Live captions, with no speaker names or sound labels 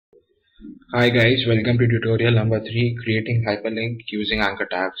Hi guys, welcome to tutorial number 3, creating hyperlink using anchor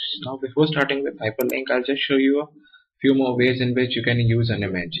tags. Now before starting with hyperlink, I'll just show you a few more ways in which you can use an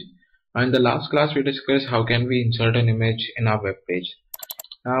image. Now in the last class we discussed how can we insert an image in our web page.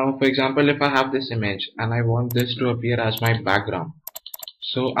 Now for example, if I have this image and I want this to appear as my background.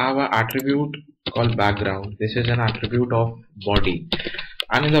 So I have an attribute called background. This is an attribute of body.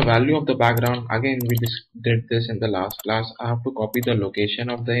 And in the value of the background, again we did this in the last class, I have to copy the location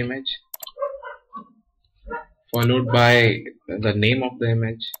of the image followed by the name of the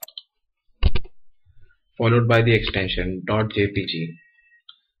image, followed by the extension .jpg.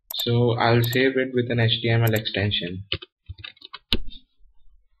 So I'll save it with an HTML extension.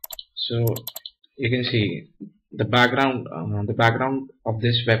 So you can see the background of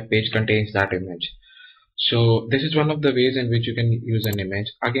this web page contains that image. So this is one of the ways in which you can use an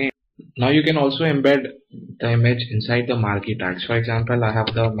image. Again, now you can also embed the image inside the marquee tags. For example, I have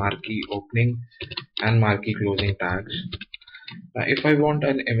the marquee opening and marquee closing tags. If I want,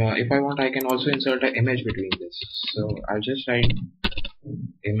 I can also insert an image between this. So I'll just write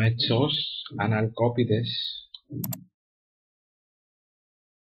image source and I'll copy this.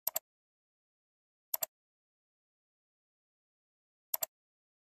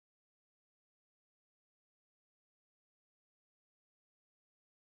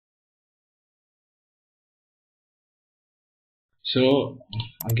 So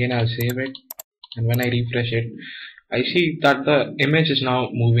again I'll save it, and when I refresh it, I see that the image is now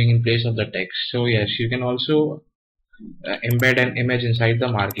moving in place of the text. So yes, you can also embed an image inside the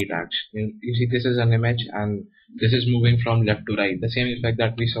marquee tags. You see this is an image and this is moving from left to right, the same effect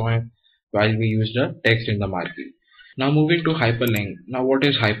that we saw while we used the text in the marquee. Now moving to hyperlink. Now what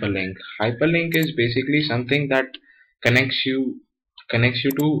is hyperlink? Hyperlink is basically something that connects you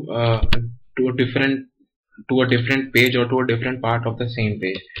to a different page or to a different part of the same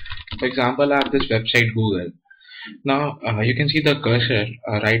page. For example, I have this website Google. Now you can see the cursor.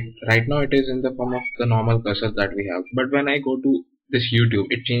 Right now it is in the form of the normal cursor that we have. But when I go to this YouTube,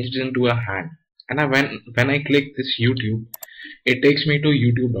 it changes into a hand. And when I click this YouTube, it takes me to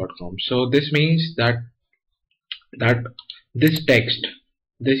youtube.com. So this means that this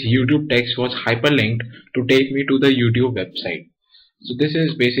YouTube text was hyperlinked to take me to the YouTube website. So this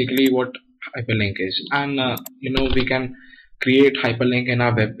is basically what hyperlink is, and we can create hyperlink in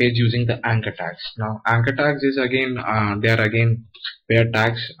our web page using the anchor tags. Now anchor tags is again they are again pair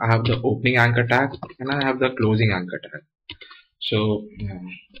tags. I have the opening anchor tag and I have the closing anchor tag. So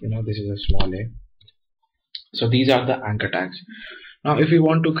this is a small a. So these are the anchor tags. Now if we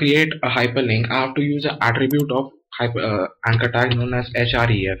want to create a hyperlink, I have to use an attribute of anchor tag known as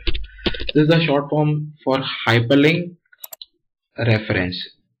href. This is the short form for hyperlink reference.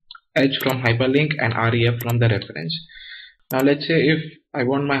 H from hyperlink and ref from the reference. Now let's say if I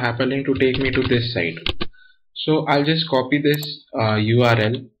want my hyperlink to take me to this site, so I'll just copy this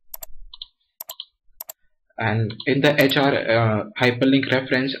URL, and in the hyperlink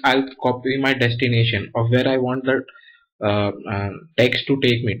reference I'll copy my destination of where I want the text to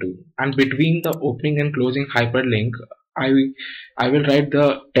take me to, and between the opening and closing hyperlink I will write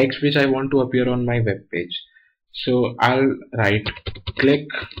the text which I want to appear on my web page. So I'll write click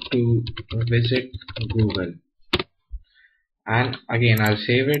to visit Google, and again I'll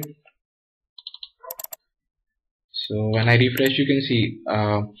save it. So when I refresh, you can see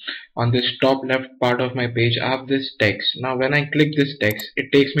on this top left part of my page I have this text. Now when I click this text,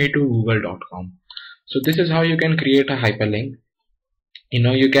 it takes me to google.com. So this is how you can create a hyperlink.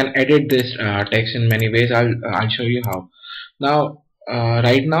 You can edit this text in many ways. I'll show you how. Now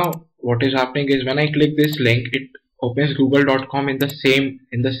right now what is happening is when I click this link, it opens google.com in the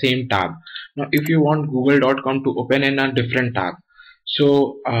same tab. Now if you want google.com to open in a different tab,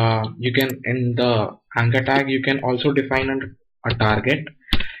 so you can, in the anchor tag, you can also define a target,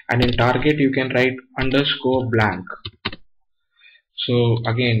 and in target you can write _blank. So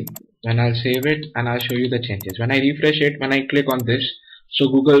again, when I'll save it and I'll show you the changes. When I refresh it, when I click on this, so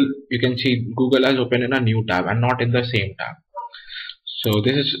Google, you can see Google has opened in a new tab and not in the same tab. So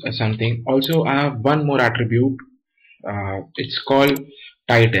this is something. Also I have one more attribute, it's called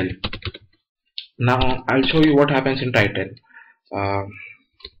title. Now I'll show you what happens in title.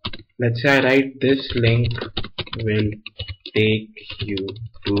 Let's say I write this link will take you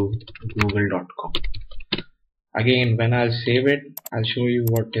to google.com. Again, when I'll save it, I'll show you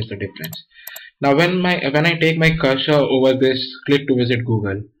what is the difference. Now when I take my cursor over this click to visit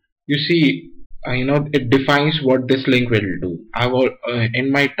Google, you see it defines what this link will do.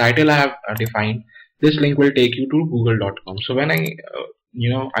 In my title I have defined this link will take you to google.com. So when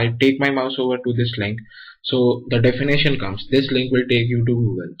I take my mouse over to this link, So the definition comes, this link will take you to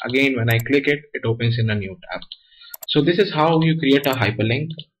Google. Again, when I click it, it opens in a new tab. So this is how you create a hyperlink.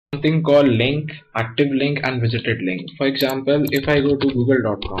 Something called link, active link and visited link. For example, if I go to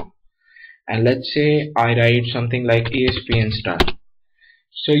google.com and let's say I write something like ESPN star.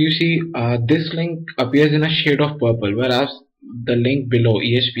 So you see this link appears in a shade of purple, whereas the link below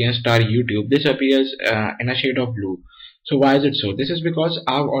ESPN star YouTube, this appears in a shade of blue. So why is it so? This is because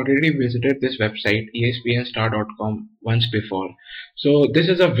I've already visited this website espnstar.com once before. So this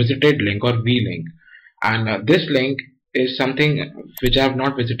is a visited link or V link, and this link is something which I have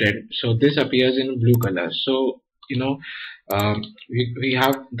not visited. So this appears in blue color. So we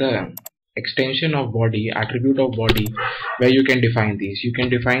have the extension of body, attribute of body, where you can define these. You can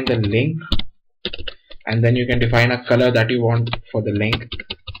define the link, and then you can define a color that you want for the link,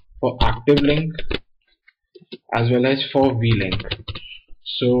 for active link as well as for V-link.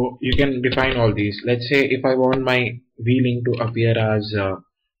 So you can define all these. Let's say if I want my V-link to appear as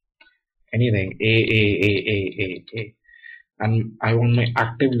anything A, and I want my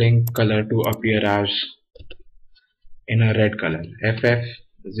active link color to appear as in a red color,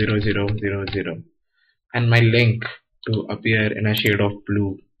 FF0000, and my link to appear in a shade of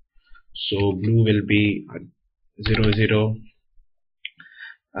blue. So blue will be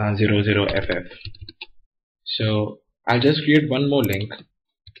 0000FF. So I'll just create one more link.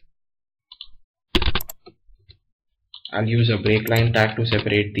 I'll use a breakline tag to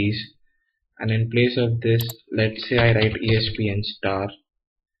separate these, and in place of this, let's say I write ESPN star,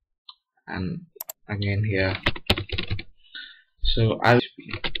 and again here. So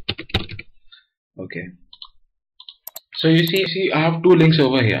okay. So you see I have two links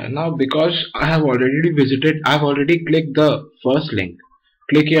over here. Now because I have already clicked the first link.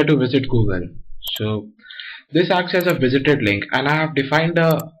 Click here to visit Google. So this acts as a visited link, and I have defined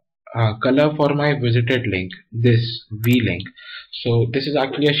a color for my visited link, this V link. So this is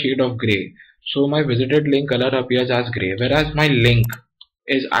actually a shade of gray. So my visited link color appears as gray, whereas my link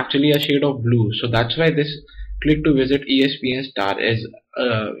is actually a shade of blue. So that's why this click to visit ESPN star is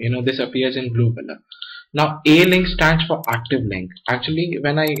this appears in blue color. Now A link stands for active link. Actually,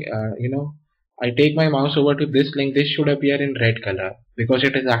 when I take my mouse over to this link, this should appear in red color because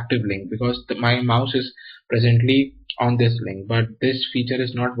it is active link, because my mouse is presently on this link, but this feature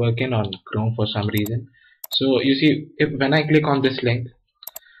is not working on Chrome for some reason. So you see, when I click on this link,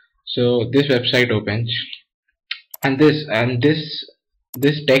 so this website opens, and this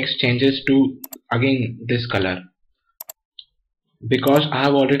text changes to again this color, because I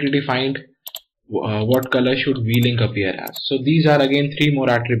have already defined what color should V-link appear as. So these are again three more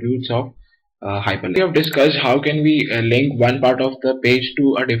attributes of hyperlink. We have discussed how can we link one part of the page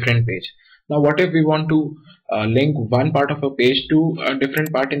to a different page. Now what if we want to link one part of a page to a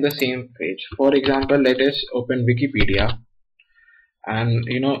different part in the same page? For example, let us open Wikipedia and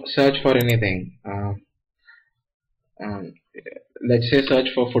search for anything. Let's say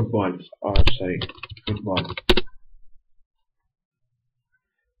search for football, or sorry, football.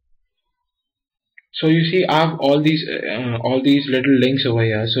 So you see I have all these little links over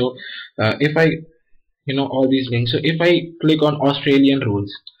here. So if I all these links, so if I click on Australian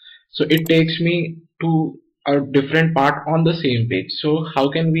rules, so it takes me to a different part on the same page. So how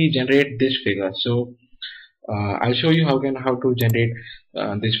can we generate this figure? So I'll show you how to generate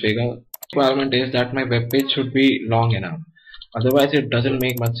this figure. Requirement is that my web page should be long enough, otherwise it doesn't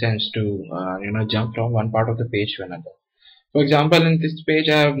make much sense to jump from one part of the page to another. For example, in this page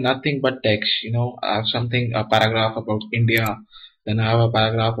I have nothing but text. I have a paragraph about India, then I have a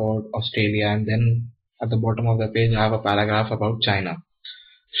paragraph about Australia, and then at the bottom of the page I have a paragraph about China.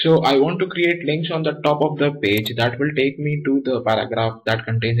 So I want to create links on the top of the page that will take me to the paragraph that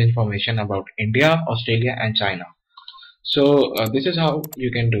contains information about India, Australia and China. So this is how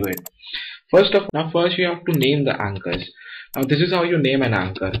you can do it. First you have to name the anchors. Now this is how you name an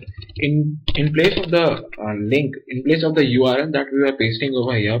anchor. In place of the link, in place of the URL that we are pasting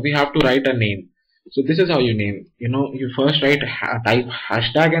over here, we have to write a name. So this is how you name. You first type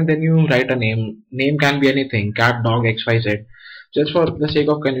hashtag and then you write a name. Name can be anything, cat, dog, XYZ. Just for the sake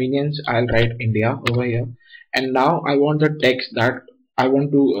of convenience, I'll write India over here. And now I want the text that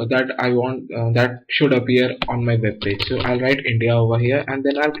that should appear on my web page. So I'll write India over here, and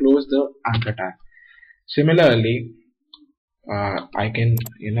then I'll close the anchor tag. Similarly, I can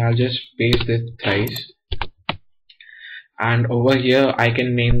I'll just paste this thrice, and over here I'll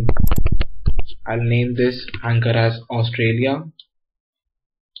name this anchor as Australia,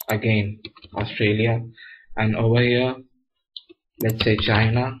 again Australia, and over here let's say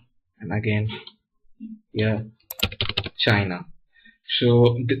China, and again here China.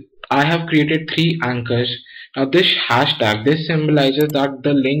 So I have created three anchors. Now this hashtag, this symbolizes that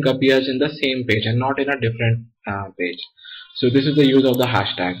the link appears in the same page and not in a different page. So this is the use of the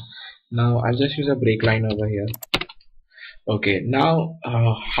hashtag. Now I'll just use a break line over here. Okay, now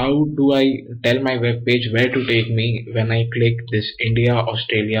how do I tell my web page where to take me when I click this India,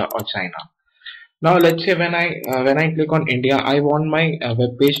 Australia or China? Now let's say when I click on India, I want my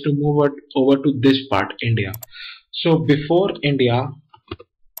web page to move over to this part, India. So before India,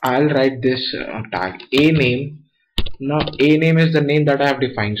 I'll write this tag a name. Now a name is the name that I have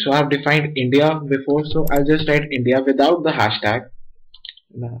defined. So I have defined India before, so I'll just write India without the hashtag.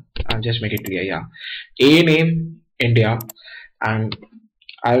 No, I'll just make it clear. Yeah, a name India, and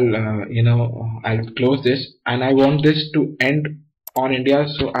I'll close this, and I want this to end on India,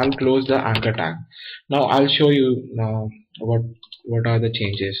 so I'll close the anchor tag. Now I'll show you what are the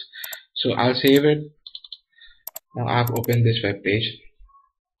changes. So I'll save it. Now I've opened this web page.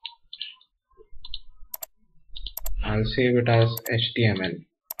 I'll save it as html.html.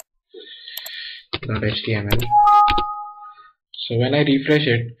 So when I refresh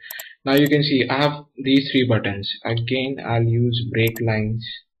it, now you can see I have these three buttons. Again, I'll use break lines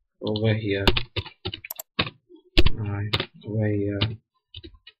over here. Over here,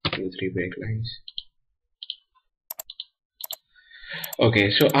 2-3 break lines.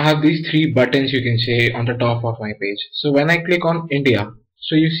 Okay, so I have these three buttons, you can say, on the top of my page. So when I click on India,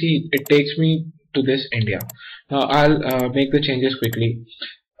 so you see it takes me to this India. Now I'll make the changes quickly.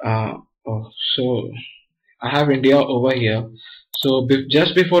 So I have India over here. So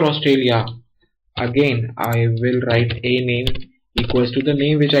just before Australia, again I will write a name equals to the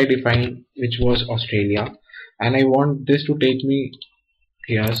name which I defined, which was Australia, and I want this to take me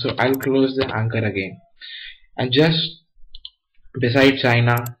here, so I'll close the anchor again. And just beside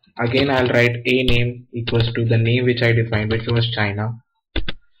China, again I'll write a name equals to the name which I defined, which was China,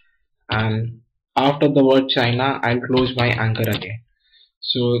 and after the word China I'll close my anchor again.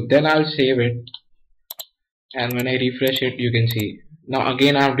 So then I'll save it, and when I refresh it, you can see now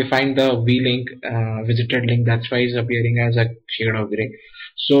again I have defined the v-link, visited link, that's why it's appearing as a shade of gray.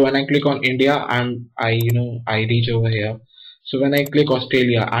 So when I click on India, I reach over here. So when I click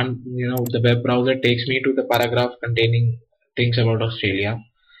Australia, and the web browser takes me to the paragraph containing things about Australia.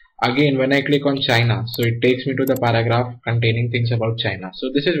 Again when I click on China, so it takes me to the paragraph containing things about China. So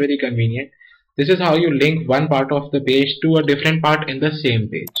this is very convenient. This is how you link one part of the page to a different part in the same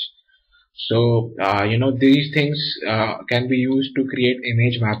page. So these things can be used to create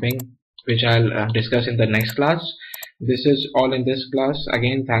image mapping, which I'll discuss in the next class. This is all in this class.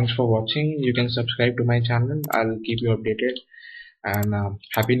 Again, thanks for watching. You can subscribe to my channel. I'll keep you updated, and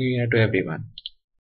happy new year to everyone.